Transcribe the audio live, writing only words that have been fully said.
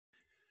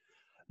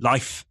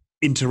life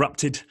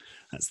interrupted.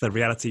 That's the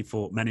reality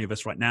for many of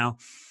us right now.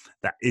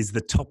 That is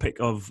the topic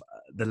of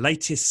the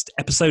latest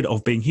episode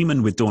of Being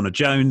Human with Dawna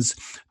Jones.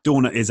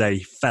 Dawna is a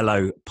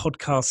fellow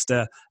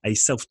podcaster, a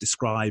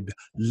self-described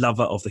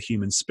lover of the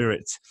human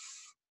spirit,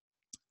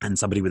 and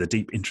somebody with a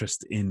deep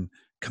interest in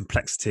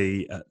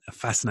complexity, a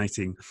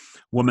fascinating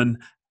woman,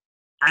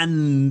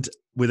 and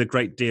with a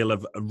great deal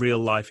of real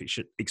life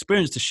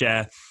experience to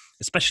share,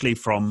 especially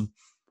from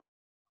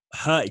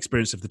her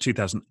experience of the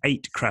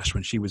 2008 crash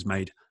when she was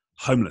made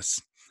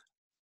homeless.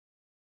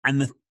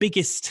 And the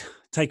biggest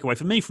takeaway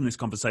for me from this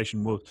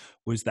conversation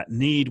was that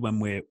need when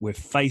we're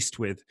faced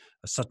with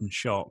a sudden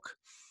shock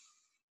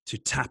to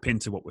tap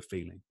into what we're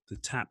feeling, to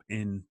tap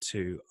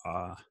into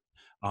our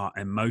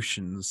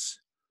emotions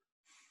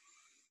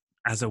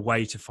as a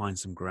way to find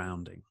some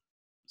grounding.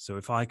 So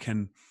if I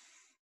can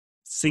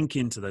sink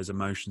into those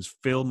emotions,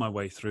 feel my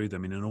way through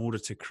them in order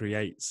to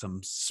create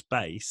some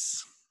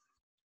space,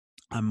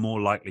 I'm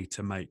more likely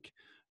to make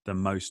the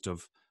most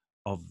of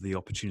the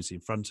opportunity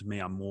in front of me.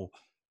 I'm more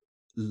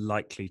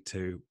likely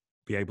to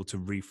be able to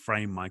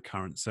reframe my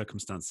current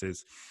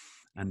circumstances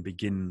and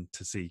begin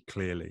to see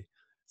clearly.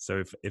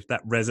 So if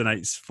that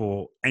resonates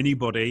for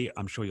anybody,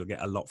 I'm sure you'll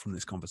get a lot from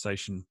this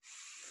conversation.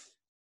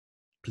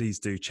 Please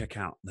do check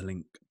out the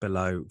link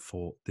below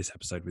for this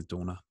episode with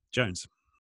Dawna Jones.